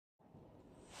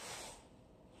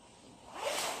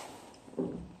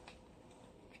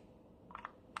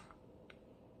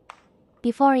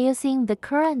Before using the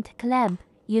current clamp,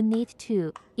 you need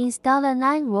to install a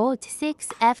 9V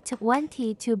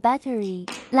 6F22 battery,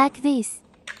 like this.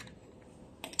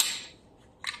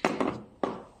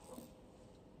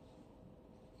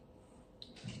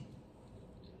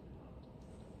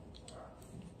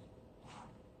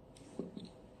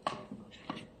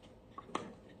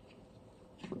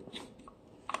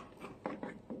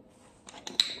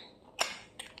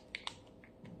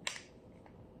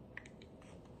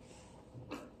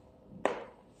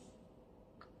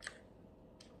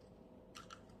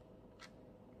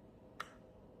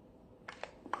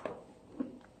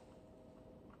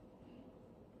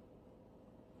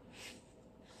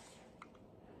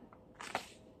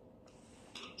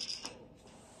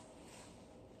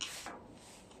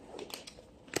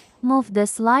 Move the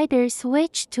slider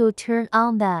switch to turn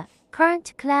on the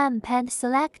current clamp and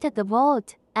select the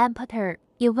volt ammeter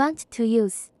you want to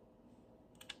use.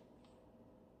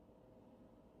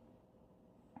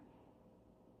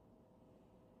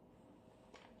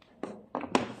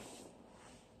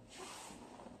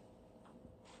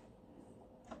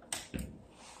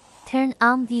 Turn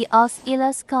on the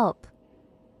oscilloscope.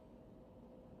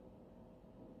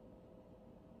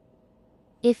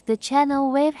 If the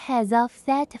channel wave has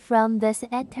offset from the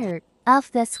center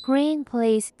of the screen,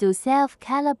 please do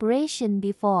self-calibration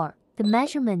before the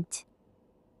measurement.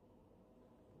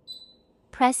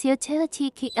 Press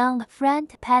Utility key on the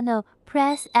front panel,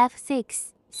 press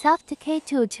F6, Soft key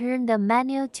to turn the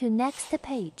menu to next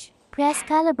page. Press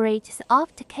Calibrate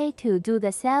Soft key to do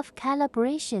the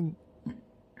self-calibration.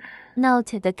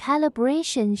 Note the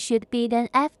calibration should be done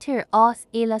after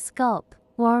oscilloscope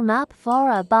warm up for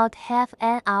about half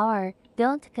an hour.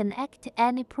 Don't connect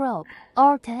any probe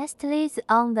or test leads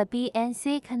on the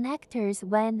BNC connectors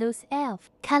when do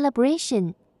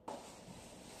self-calibration.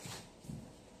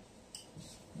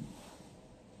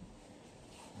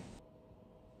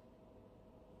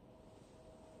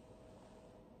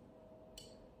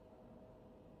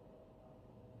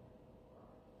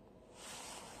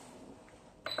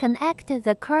 Connect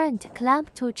the current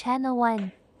clamp to channel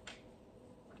 1.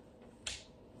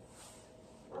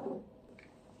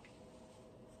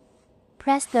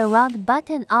 Press the round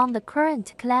button on the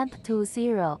current clamp to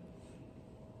 0.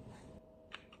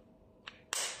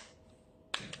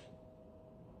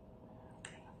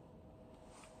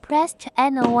 Press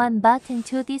channel 1 button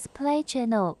to display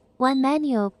channel 1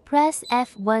 menu. Press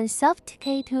F1 soft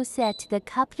key to set the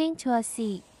coupling to a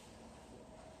C.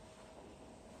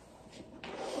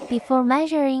 Before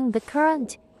measuring the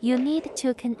current, you need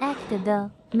to connect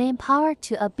the main power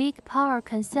to a big power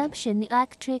consumption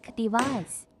electric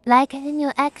device, like an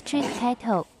electric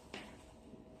kettle.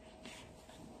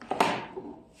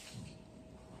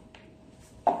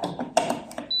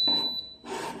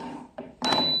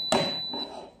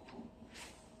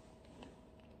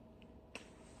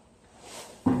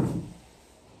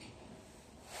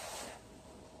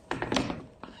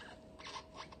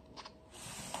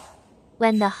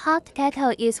 When the hot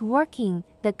kettle is working,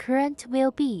 the current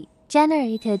will be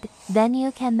generated, then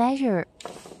you can measure.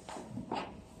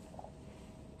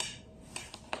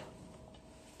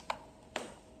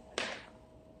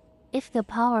 If the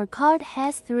power cord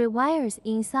has 3 wires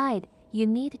inside, you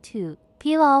need to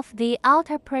peel off the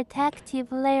outer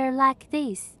protective layer like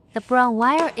this. The brown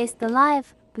wire is the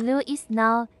live, blue is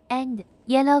null, and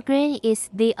yellow-green is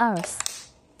the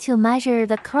earth. To measure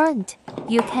the current,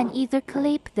 you can either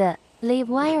clip the live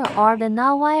wire or the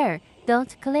null wire.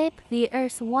 Don't clip the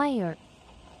earth wire.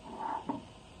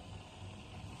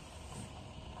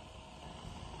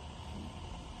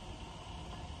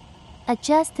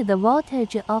 Adjust the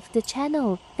voltage of the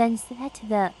channel, then set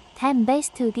the time base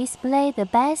to display the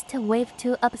best wave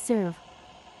to observe.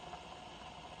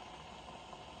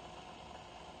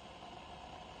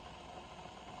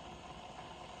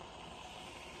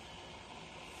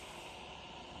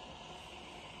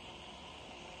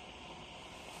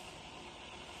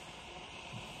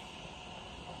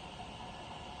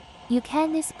 You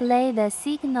can display the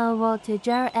signal voltage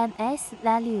RMS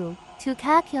value to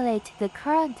calculate the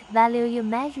current value you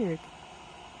measured.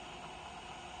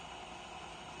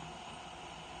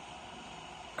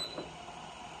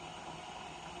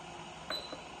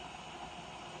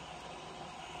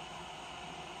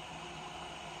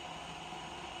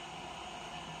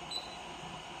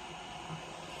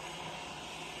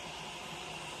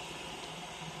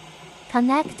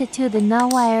 Connected to the null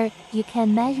wire, you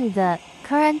can measure the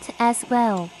current as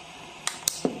well.